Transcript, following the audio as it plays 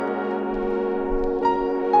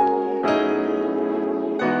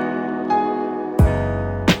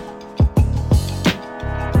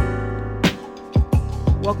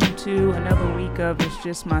to another week of It's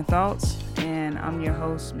Just My Thoughts, and I'm your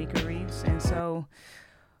host, Mika Reeves. And so,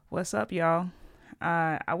 what's up, y'all?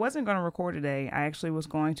 I wasn't going to record today. I actually was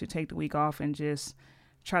going to take the week off and just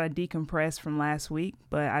try to decompress from last week,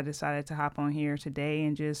 but I decided to hop on here today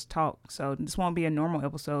and just talk. So this won't be a normal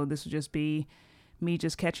episode. This will just be me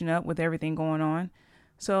just catching up with everything going on.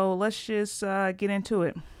 So let's just get into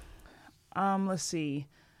it. Let's see.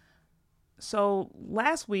 So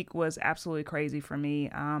last week was absolutely crazy for me.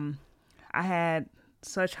 I had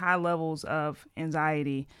such high levels of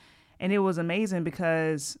anxiety, and it was amazing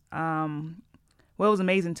because, it was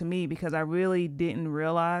amazing to me because I really didn't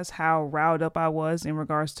realize how riled up I was in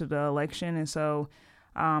regards to the election. And so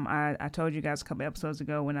I told you guys a couple episodes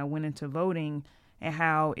ago when I went into voting and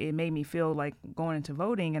how it made me feel like going into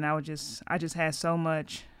voting. And I just had so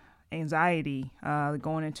much anxiety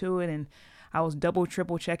going into it. And I was double,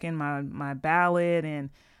 triple checking my ballot. And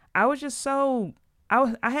I was just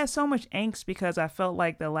I had so much angst because I felt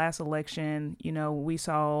like the last election, we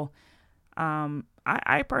saw,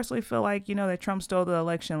 I personally feel like, that Trump stole the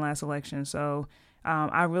last election. So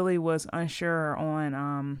I really was unsure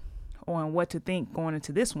on what to think going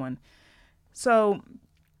into this one. So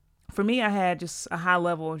for me, I had just a high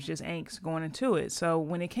level of just angst going into it. So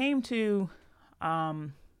when it came to,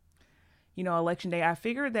 election day, I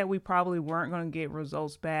figured that we probably weren't going to get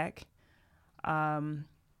results back. I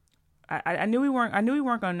knew we weren't going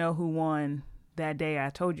to know who won that day. I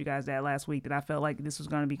told you guys that last week that I felt like this was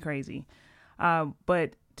going to be crazy.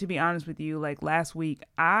 But to be honest with you, like last week,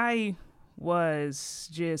 I was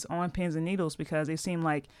just on pins and needles because it seemed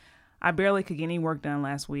like I barely could get any work done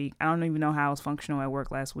last week. I don't even know how I was functional at work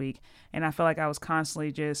last week. And I felt like I was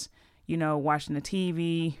constantly just, watching the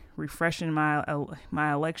TV, refreshing my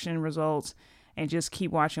election results, and just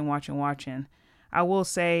keep watching. I will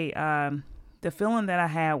say the feeling that I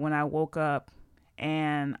had when I woke up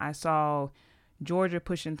and I saw Georgia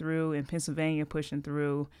pushing through and Pennsylvania pushing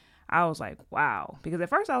through, I was like, wow. Because at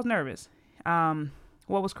first I was nervous.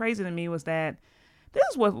 What was crazy to me was that this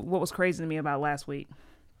is what was crazy to me about last week.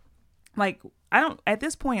 Like, I don't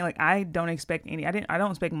expect I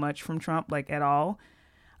don't expect much from Trump, like, at all.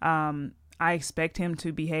 I expect him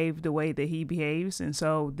to behave the way that he behaves. And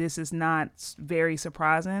so this is not very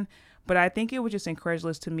surprising, but I think it was just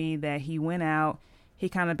incredulous to me that he went out, he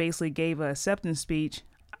kind of basically gave a acceptance speech.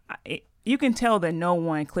 You can tell that no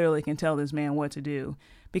one clearly can tell this man what to do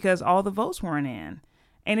because all the votes weren't in.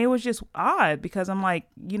 And it was just odd because I'm like,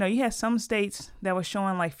 you had some states that was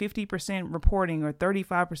showing like 50% reporting or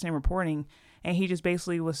 35% reporting. And he just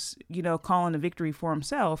basically was, calling a victory for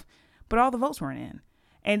himself, but all the votes weren't in.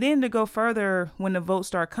 And then to go further, when the votes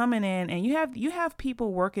start coming in and you have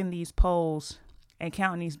people working these polls and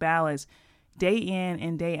counting these ballots day in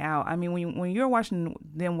and day out. I mean, when you're watching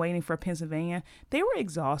them waiting for Pennsylvania, they were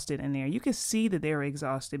exhausted in there. You could see that they were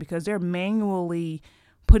exhausted because they're manually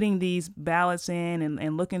putting these ballots in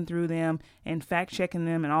and looking through them and fact checking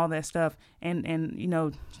them and all that stuff and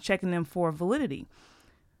checking them for validity.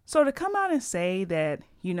 So to come out and say that,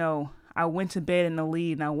 I went to bed in the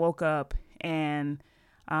lead and I woke up and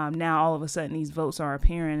now all of a sudden these votes are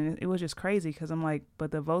appearing. And it was just crazy because I'm like,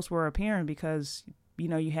 but the votes were appearing because,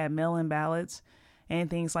 you had mail-in ballots and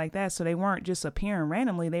things like that. So they weren't just appearing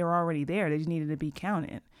randomly. They were already there. They just needed to be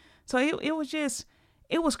counted. So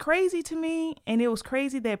it was crazy to me. And it was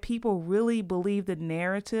crazy that people really believe the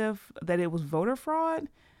narrative that it was voter fraud.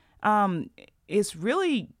 It's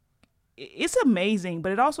amazing,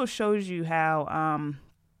 but it also shows you how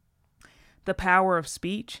the power of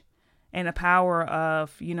speech and the power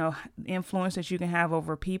of, influence that you can have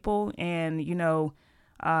over people. And,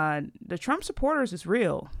 the Trump supporters is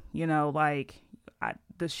real,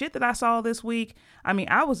 the shit that I saw this week. I mean,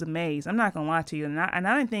 I was amazed. I'm not going to lie to you. And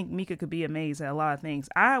I didn't think Mika could be amazed at a lot of things.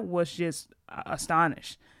 I was just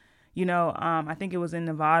astonished. I think it was in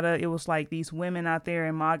Nevada. It was like these women out there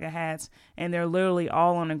in MAGA hats, and they're literally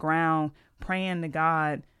all on the ground praying to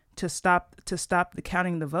God to stop the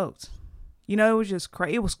counting the votes. It was just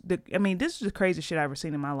crazy. This is the craziest shit I've ever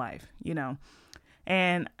seen in my life,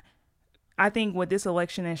 and I think what this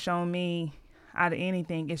election has shown me out of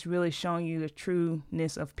anything is really showing you the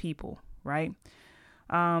trueness of people, right?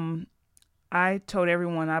 I told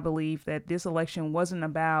everyone I believe that this election wasn't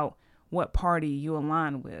about what party you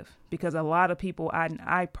align with, because a lot of people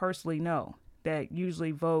I personally know that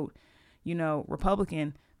usually vote,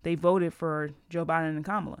 Republican, they voted for Joe Biden and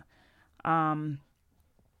Kamala. And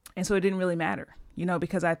so it didn't really matter,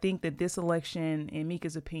 because I think that this election, in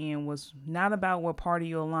Mika's opinion, was not about what party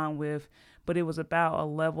you align with, but it was about a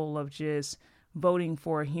level of just voting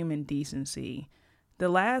for human decency. The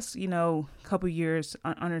last, couple years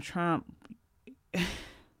under Trump,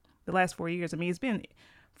 the last 4 years. I mean,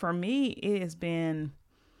 for me, it has been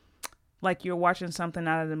like you're watching something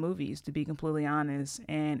out of the movies, to be completely honest.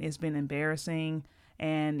 And it's been embarrassing.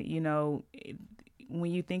 And,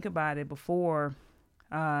 when you think about it before,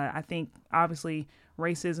 I think obviously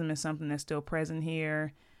racism is something that's still present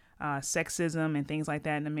here, sexism and things like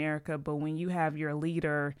that in America. But when you have your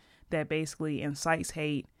leader that basically incites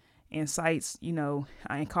hate, and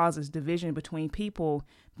causes division between people,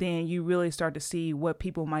 then you really start to see what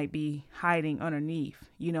people might be hiding underneath,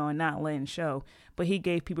 and not letting show. But he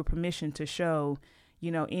gave people permission to show,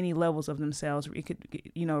 any levels of themselves. It could,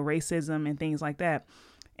 racism and things like that.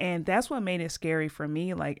 And that's what made it scary for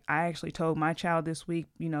me. Like, I actually told my child this week,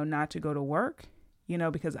 not to go to work,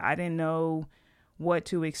 because I didn't know what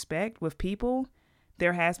to expect with people.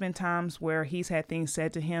 There has been times where he's had things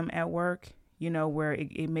said to him at work, where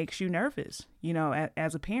it makes you nervous,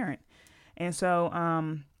 as a parent. And so,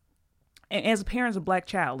 as a parent of a black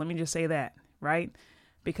child, let me just say that, right?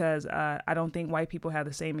 Because I don't think white people have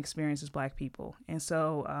the same experience as black people. And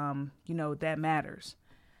so, that matters.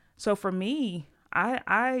 So for me,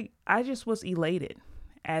 I just was elated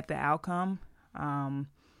at the outcome.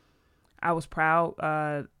 I was proud,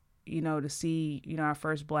 to see, our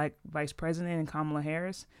first black vice president in Kamala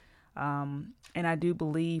Harris. And I do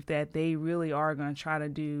believe that they really are going to try to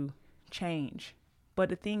do change. But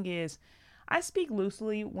the thing is, I speak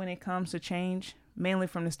loosely when it comes to change, mainly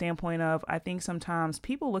from the standpoint of, I think sometimes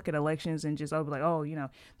people look at elections and just be like, oh,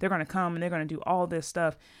 they're going to come and they're going to do all this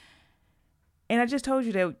stuff. And I just told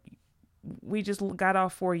you that we just got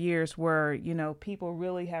off 4 years where, people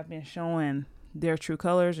really have been showing their true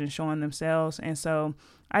colors and showing themselves. And so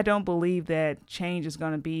I don't believe that change is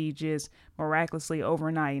going to be just miraculously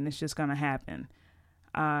overnight and it's just going to happen.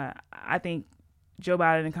 I think Joe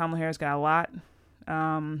Biden and Kamala Harris got a lot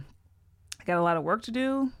of work to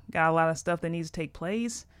do, got a lot of stuff that needs to take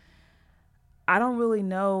place. I don't really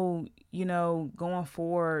know, going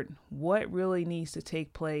forward, what really needs to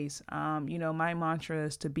take place. My mantra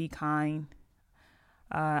is to be kind.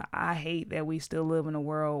 I hate that we still live in a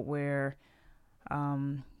world where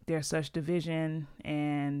there's such division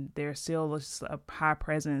and there's still a high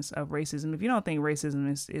presence of racism. If you don't think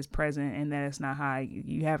racism is present and that it's not high,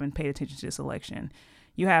 you haven't paid attention to this election.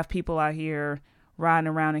 You have people out here riding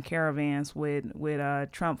around in caravans with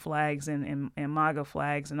Trump flags and MAGA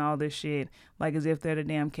flags and all this shit, like as if they're the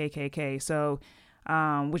damn KKK. So,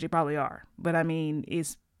 which they probably are. But I mean,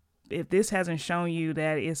 if this hasn't shown you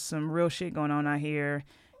that it's some real shit going on out here,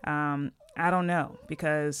 I don't know,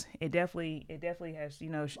 because it definitely has,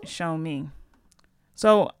 shown me.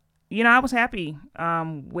 So, I was happy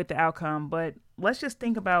with the outcome, but let's just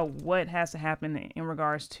think about what has to happen in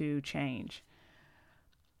regards to change.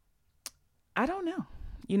 I don't know,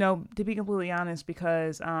 to be completely honest,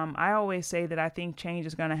 because I always say that I think change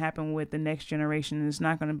is going to happen with the next generation. It's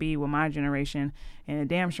not going to be with my generation, and it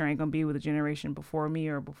damn sure ain't going to be with the generation before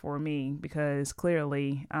me, because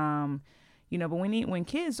clearly, but when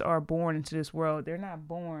kids are born into this world, they're not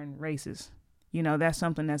born racist. That's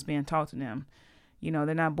something that's being taught to them.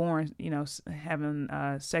 They're not born, having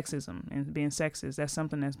sexism and being sexist. That's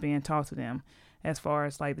something that's being taught to them, as far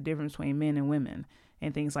as like the difference between men and women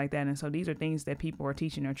and things like that. And so these are things that people are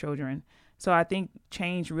teaching their children. So I think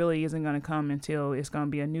change really isn't going to come until it's going to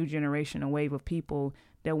be a new generation, a wave of people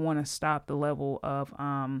that want to stop the level of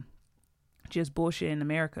just bullshit in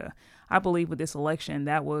America. I believe with this election,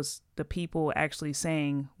 that was the people actually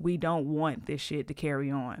saying, we don't want this shit to carry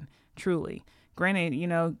on, truly. Granted,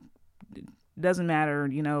 it doesn't matter,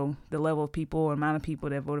 the level of people or amount of people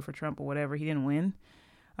that voted for Trump or whatever. He didn't win.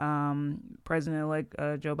 President-elect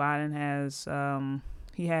Joe Biden has,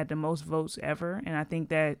 he had the most votes ever. And I think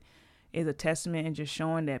that is a testament and just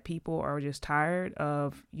showing that people are just tired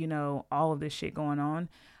of, all of this shit going on.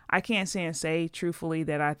 I can't say truthfully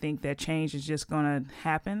that I think that change is just going to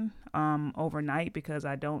happen overnight, because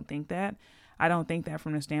I don't think that. I don't think that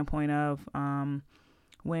from the standpoint of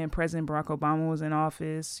when President Barack Obama was in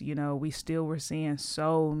office, we still were seeing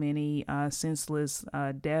so many senseless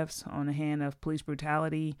deaths on the hand of police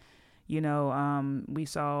brutality. We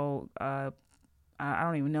saw I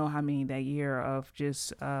don't even know how many that year of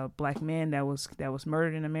just black men that was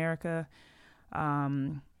murdered in America.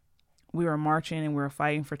 We were marching and we were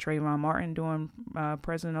fighting for Trayvon Martin during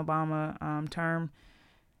President Obama term.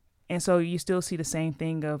 And so you still see the same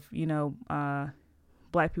thing of,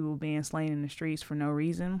 black people being slain in the streets for no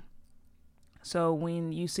reason. So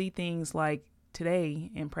when you see things like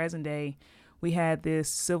today in present day, we had this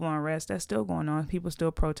civil unrest that's still going on. People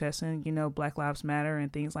still protesting, Black Lives Matter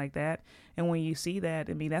and things like that. And when you see that,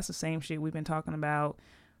 I mean, that's the same shit we've been talking about,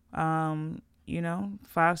 5,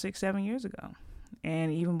 6, 7 years ago.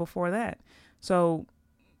 and even before that. So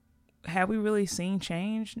have we really seen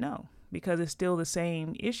change? No, because it's still the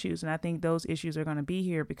same issues. And I think those issues are going to be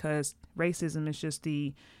here because racism is just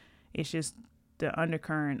the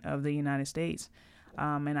undercurrent of the United States.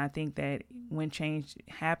 And I think that when change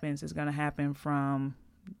happens, it's going to happen from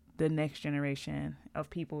the next generation of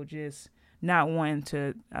people just not wanting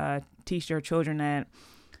to teach their children that,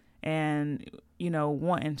 and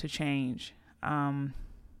wanting to change. And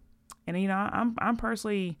I'm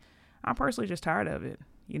personally just tired of it.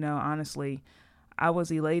 Honestly, I was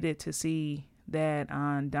elated to see that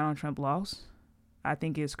Donald Trump lost. I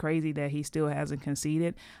think it's crazy that he still hasn't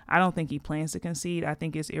conceded. I don't think he plans to concede. I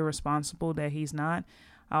think it's irresponsible that he's not.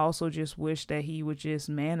 I also just wish that he would just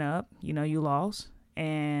man up. You lost.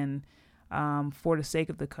 And for the sake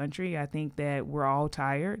of the country, I think that we're all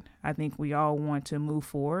tired. I think we all want to move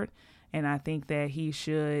forward. And I think that he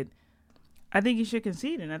should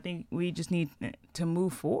concede. And I think we just need to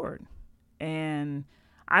move forward. And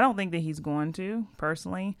I don't think that he's going to,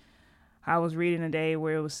 personally. I was reading a day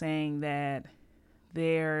where it was saying that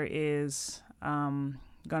there is going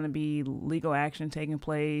to be legal action taking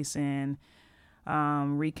place and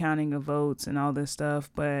recounting of votes and all this stuff.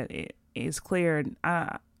 But it's clear.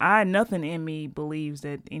 Nothing in me believes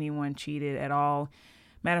that anyone cheated at all.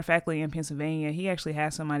 Matter of factly, in Pennsylvania, he actually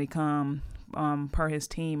had somebody come per his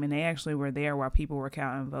team, and they actually were there while people were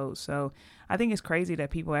counting votes. So I think it's crazy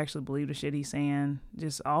that people actually believe the shit he's saying.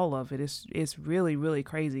 Just all of it. It's really, really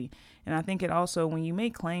crazy. And I think it also, when you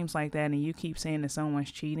make claims like that and you keep saying that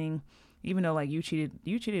someone's cheating, even though like you cheated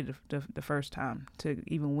the first time to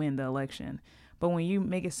even win the election, but when you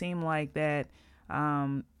make it seem like that,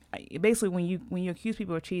 basically when you accuse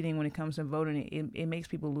people of cheating when it comes to voting, it makes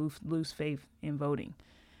people lose faith in voting.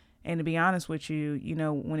 And to be honest with you,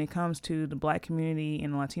 when it comes to the Black community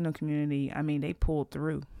and the Latino community, I mean, they pulled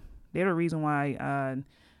through. They're the reason why,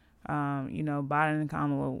 Biden and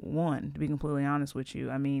Kamala won, to be completely honest with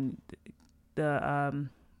you. I mean, the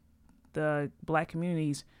Black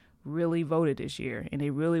communities really voted this year, and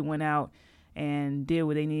they really went out and did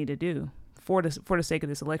what they needed to do for the sake of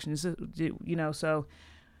this election. So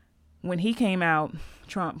when he came out,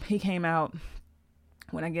 Trump, he came out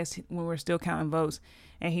when we're still counting votes.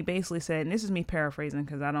 And he basically said, and this is me paraphrasing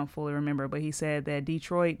because I don't fully remember, but he said that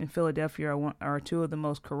Detroit and Philadelphia are two of the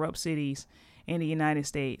most corrupt cities in the United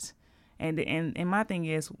States. And my thing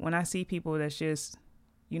is, when I see people that's just,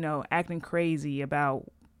 acting crazy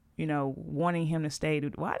about, wanting him to stay,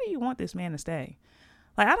 why do you want this man to stay?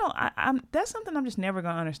 Like, that's something I'm just never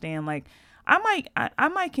going to understand. Like, I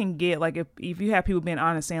might can get, like, if you have people being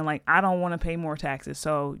honest saying, like, I don't want to pay more taxes.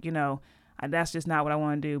 So, that's just not what I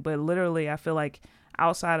want to do. But literally, I feel like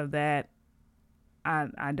outside of that,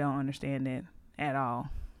 I don't understand it at all.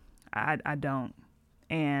 I don't.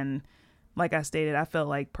 And like I stated, I felt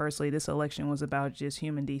like personally this election was about just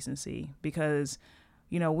human decency because,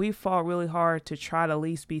 we fought really hard to try to at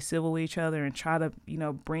least be civil with each other and try to,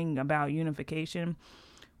 bring about unification.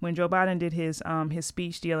 When Joe Biden did his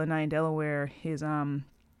speech the other night in Delaware, his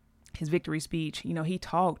victory speech, he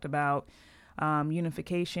talked about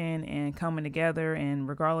unification and coming together, and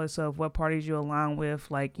regardless of what parties you align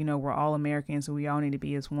with, like, we're all Americans and we all need to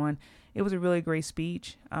be as one. It was a really great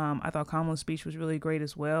speech. I thought Kamala's speech was really great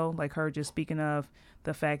as well. Like her just speaking of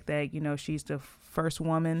the fact that, she's the first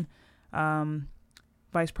woman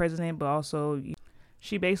vice president, but also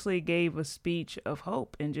she basically gave a speech of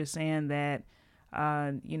hope and just saying that,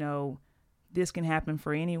 this can happen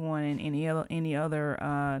for anyone and any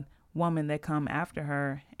other woman that come after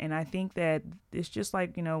her. And I think that it's just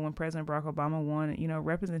like, when President Barack Obama won,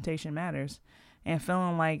 representation matters, and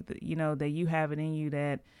feeling like, that you have it in you,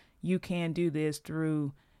 that you can do this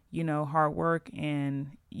through, hard work,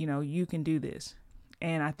 and, you can do this.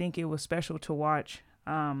 And I think it was special to watch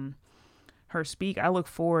her speak. I look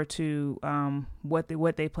forward to what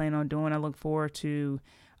they plan on doing. I look forward to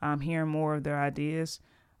hearing more of their ideas.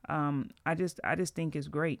 I just think it's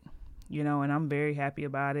great. And I'm very happy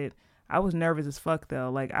about it. I was nervous as fuck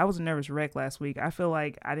though. Like, I was a nervous wreck last week. I feel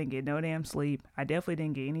like I didn't get no damn sleep. I definitely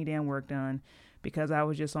didn't get any damn work done because I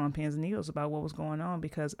was just on pins and needles about what was going on,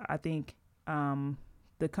 because I think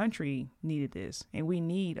the country needed this, and we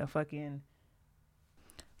need a fucking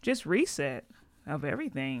just reset of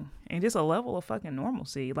everything and just a level of fucking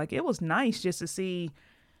normalcy. Like, it was nice just to see,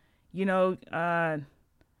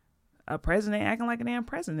 a president acting like a damn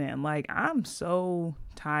president. Like, I'm so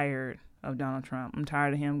tired of Donald Trump. I'm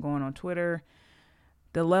tired of him going on Twitter.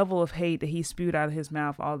 The level of hate that he spewed out of his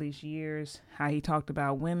mouth all these years, how he talked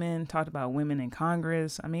about women in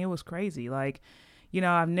Congress. I mean, it was crazy. Like,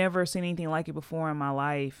 I've never seen anything like it before in my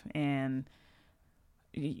life. And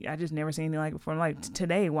I just never seen anything like it before. Like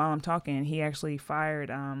today, while I'm talking, he actually fired.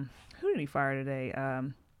 Who did he fire today?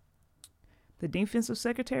 The defensive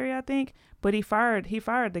secretary, I think. But he fired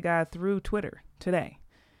the guy through Twitter today.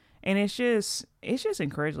 And it's just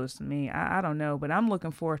incredulous to me. I don't know, but I'm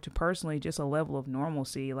looking forward to personally just a level of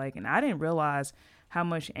normalcy. Like, and I didn't realize how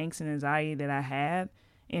much angst and anxiety that I had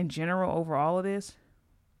in general over all of this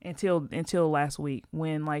until last week,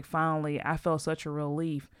 when like finally I felt such a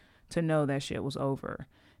relief to know that shit was over,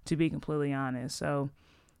 to be completely honest. So,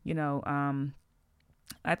 you know,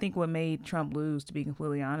 I think what made Trump lose, to be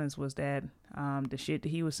completely honest, was that the shit that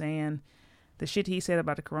he was saying, the shit he said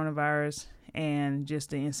about the coronavirus, and just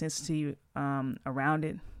the insensitivity around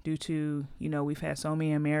it, due to, you know, we've had so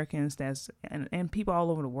many Americans and people all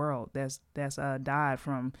over the world that's died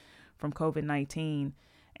from COVID-19.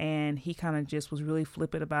 And he kind of just was really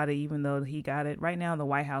flippant about it, even though he got it. Right now, the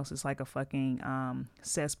White House is like a fucking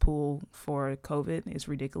cesspool for COVID. It's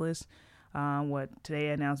ridiculous. What today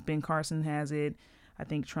announced, Ben Carson has it. I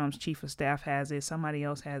think Trump's chief of staff has it. Somebody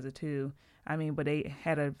else has it too. I mean, but they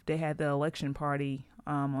had the election party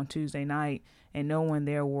on Tuesday night, and no one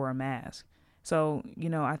there wore a mask. So, you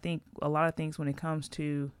know, I think a lot of things when it comes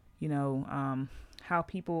to, you know, how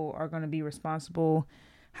people are going to be responsible,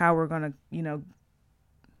 how we're going to, you know,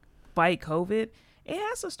 fight COVID, it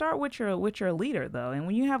has to start with your leader, though. And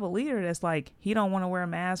when you have a leader that's like, he don't want to wear a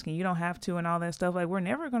mask and you don't have to and all that stuff, like, we're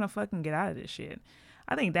never going to fucking get out of this shit.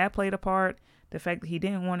 I think that played a part. The fact that he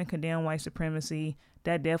didn't want to condemn white supremacy,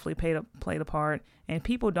 that definitely played a part. And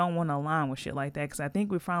people don't want to align with shit like that, because I think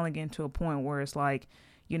we're finally getting to a point where it's like,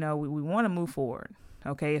 you know, we want to move forward.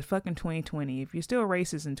 Okay, it's fucking 2020. If you're still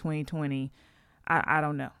racist in 2020, I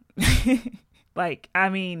don't know. Like, I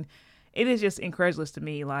mean, it is just incredulous to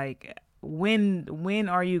me. Like, when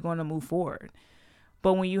are you going to move forward?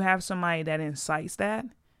 But when you have somebody that incites that,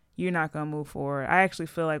 you're not going to move forward. I actually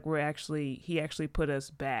feel like he actually put us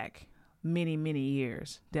back many, many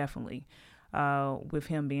years, definitely, with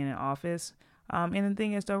him being in office. And the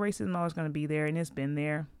thing is, though, racism is always going to be there, and it's been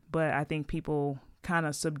there. But I think people kind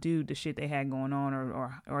of subdued the shit they had going on,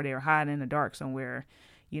 or they were hiding in the dark somewhere,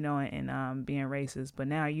 you know, and being racist. But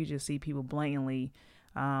now you just see people blatantly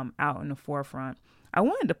out in the forefront. I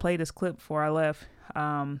wanted to play this clip before I left.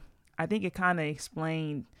 I think it kind of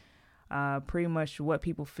explained pretty much what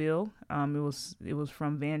people feel. It was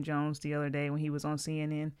from Van Jones the other day when he was on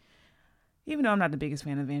CNN. Even though I'm not the biggest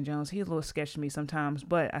fan of Van Jones, he's a little sketchy to me sometimes,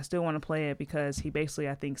 but I still want to play it because he basically,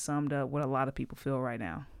 I think, summed up what a lot of people feel right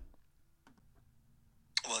now.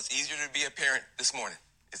 Well, it's easier to be a parent this morning.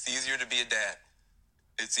 It's easier to be a dad.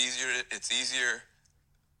 It's easier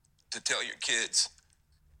to tell your kids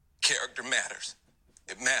character matters.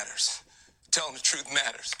 It matters. Telling the truth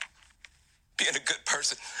matters. Being a good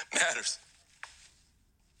person matters.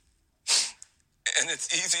 And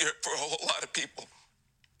it's easier for a whole lot of people.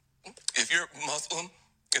 If you're Muslim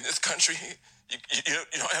in this country, you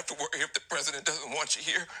don't have to worry if the president doesn't want you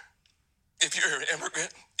here. If you're an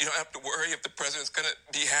immigrant, you don't have to worry if the president's going to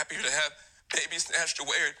be happier to have babies snatched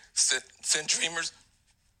away or send dreamers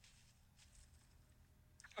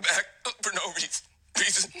back for no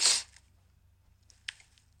reason.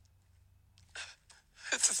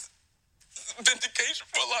 It's a vindication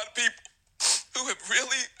for a lot of people who have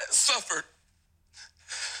really suffered.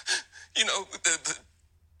 You know, the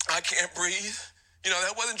I can't breathe. You know,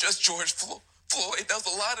 that wasn't just George Floyd. That was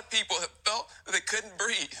a lot of people that felt that they couldn't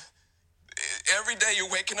breathe. Every day you're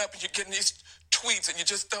waking up and you're getting these tweets and you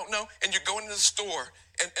just don't know. And you're going to the store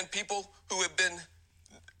and people who have been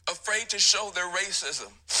afraid to show their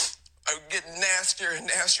racism are getting nastier and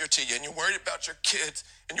nastier to you. And you're worried about your kids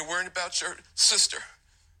and you're worried about your sister.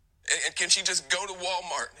 And can she just go to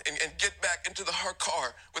Walmart and get back into her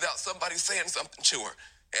car without somebody saying something to her?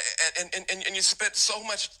 And you spent so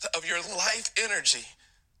much of your life energy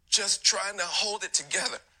just trying to hold it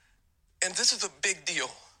together. And this is a big deal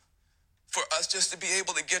for us just to be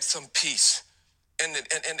able to get some peace and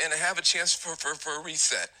have a chance for a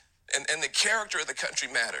reset. And the character of the country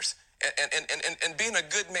matters. And being a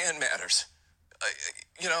good man matters.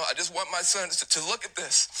 You know, I just want my sons to look at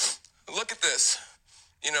this. Look at this.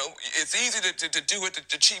 You know, it's easy to do it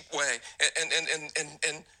the cheap way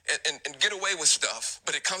and get away with stuff,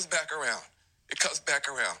 but it comes back around. It comes back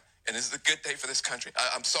around, and this is a good day for this country.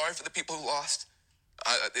 I'm sorry for the people who lost.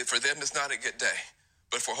 For them, it's not a good day,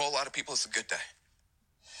 but for a whole lot of people, it's a good day.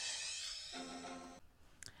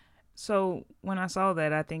 So when I saw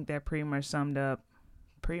that, I think that pretty much summed up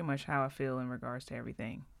pretty much how I feel in regards to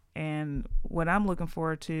everything. And what I'm looking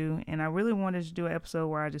forward to, and I really wanted to do an episode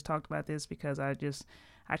where I just talked about this because I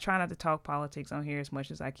try not to talk politics on here as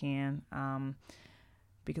much as I can.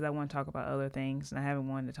 because I want to talk about other things and I haven't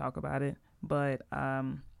wanted to talk about it. But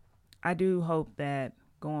I do hope that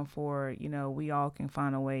going forward, we all can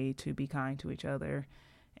find a way to be kind to each other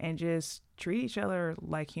and just treat each other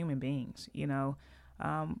like human beings.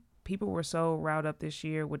 People were so riled up this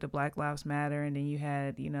year with the Black Lives Matter, and then you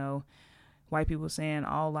had, white people saying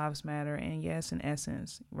all lives matter. And yes, in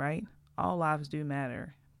essence, right? All lives do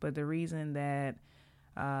matter. But the reason that,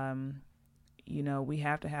 we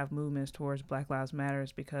have to have movements towards Black Lives Matter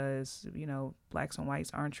is because, blacks and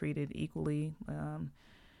whites aren't treated equally.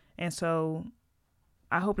 And so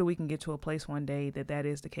I hope that we can get to a place one day that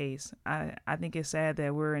is the case. I think it's sad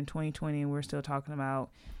that we're in 2020 and we're still talking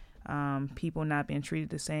about people not being treated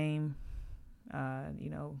the same.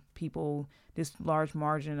 People, this large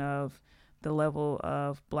margin of the level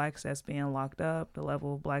of blacks that's being locked up, the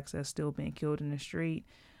level of blacks that's still being killed in the street.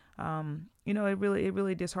 It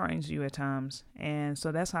really disheartens you at times. And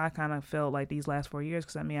so that's how I kind of felt like these last 4 years.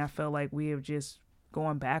 Because I felt like we have just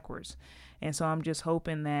going backwards. And so I'm just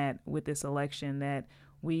hoping that with this election that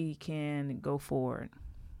we can go forward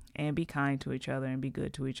and be kind to each other and be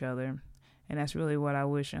good to each other. And that's really what I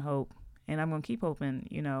wish and hope. And I'm going to keep hoping,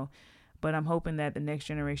 but I'm hoping that the next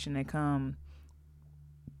generation that come,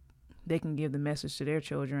 they can give the message to their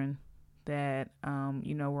children that,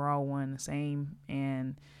 we're all one and the same.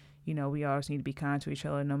 And, we always need to be kind to each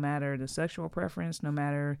other, no matter the sexual preference, no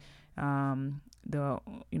matter the,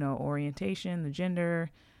 orientation, the gender,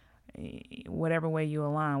 whatever way you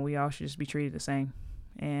align, we all should just be treated the same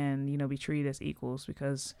and, be treated as equals,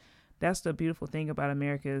 because that's the beautiful thing about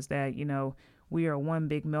America is that, we are one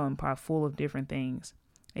big melting pot full of different things,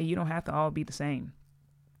 and you don't have to all be the same,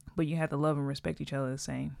 but you have to love and respect each other the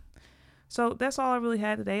same. So that's all I really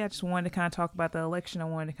had today. I just wanted to kind of talk about the election. I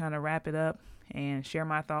wanted to kind of wrap it up and share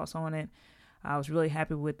my thoughts on it. I was really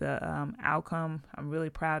happy with the outcome. I'm really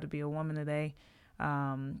proud to be a woman today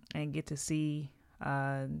and get to see,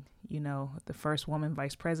 the first woman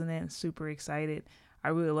vice president. Super excited. I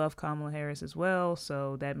really love Kamala Harris as well,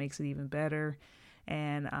 so that makes it even better.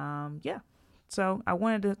 And so I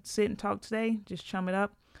wanted to sit and talk today, just chum it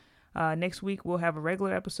up. Next week we'll have a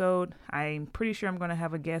regular episode. I'm pretty sure I'm going to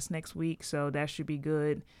have a guest next week, so that should be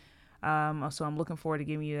good. So I'm looking forward to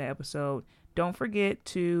giving you that episode. Don't forget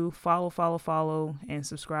to follow, and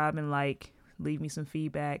subscribe and leave me some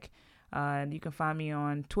feedback. You can find me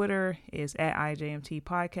on Twitter. It's at IJMT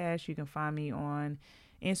Podcast. You can find me on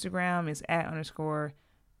Instagram. It's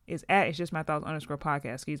it's just my thoughts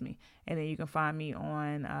 _podcast, excuse me. And then you can find me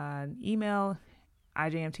on email,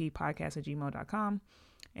 ijmtpodcast@gmail.com.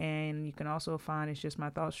 And you can also find It's Just My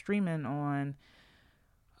Thoughts streaming on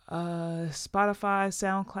Spotify,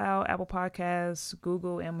 SoundCloud, Apple Podcasts,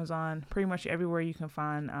 Google, Amazon, pretty much everywhere you can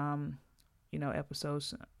find,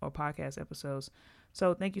 episodes or podcast episodes.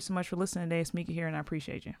 So thank you so much for listening today. It's Mika here, and I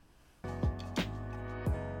appreciate you.